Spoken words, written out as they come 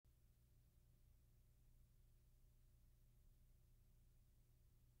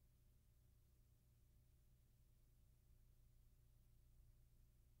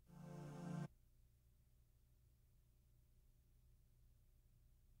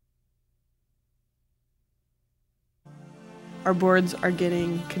our boards are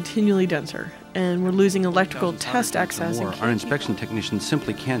getting continually denser, and we're losing electrical test access. Our inspection technicians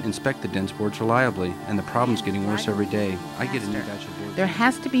simply can't inspect the dense boards reliably, and the problem's getting worse every day. I get a new batch of boards. There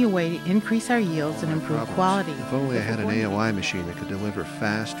has to be a way to increase our yields and improve quality. If only I had an AOI machine that could deliver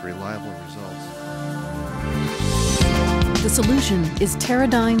fast, reliable results. The solution is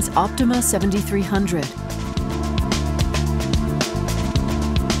Teradyne's Optima 7300.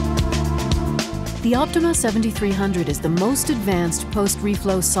 The Optima 7300 is the most advanced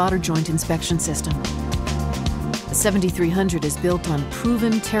post-reflow solder joint inspection system. The 7300 is built on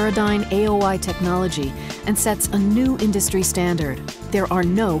proven Teradyne AOI technology and sets a new industry standard. There are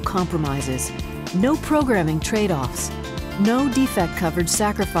no compromises, no programming trade-offs, no defect coverage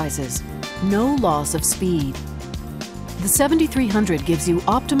sacrifices, no loss of speed. The 7300 gives you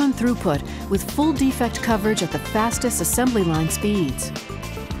optimum throughput with full defect coverage at the fastest assembly line speeds.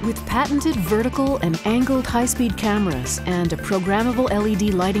 With patented vertical and angled high-speed cameras and a programmable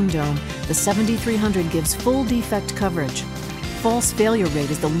LED lighting dome, the 7300 gives full defect coverage. False failure rate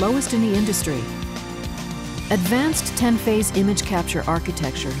is the lowest in the industry. Advanced 10-phase image capture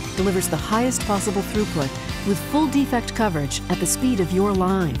architecture delivers the highest possible throughput with full defect coverage at the speed of your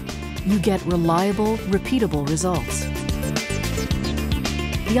line. You get reliable, repeatable results.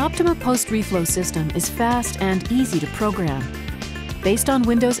 The Optima post-reflow system is fast and easy to program. Based on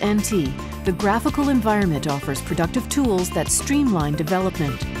Windows NT, the graphical environment offers productive tools that streamline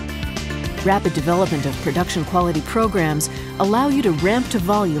development. Rapid development of production quality programs allow you to ramp to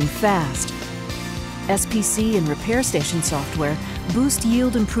volume fast. SPC and repair station software boost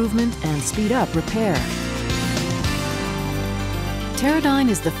yield improvement and speed up repair. Teradyne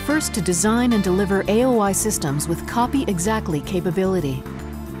is the first to design and deliver AOI systems with copy exactly capability.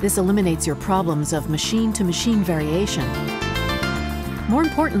 This eliminates your problems of machine-to-machine variation. More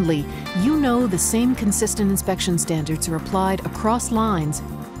importantly, you know the same consistent inspection standards are applied across lines,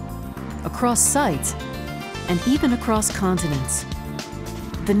 across sites, and even across continents.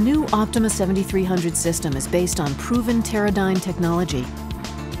 The new Optima 7300 system is based on proven Teradyne technology.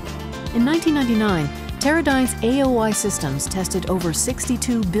 In 1999, Teradyne's AOI systems tested over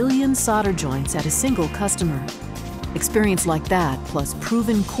 62 billion solder joints at a single customer. Experience like that, plus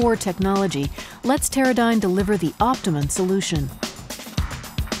proven core technology, lets Teradyne deliver the optimum solution.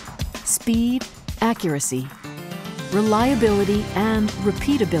 Speed, accuracy, reliability, and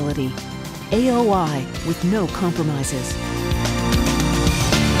repeatability. AOI with no compromises.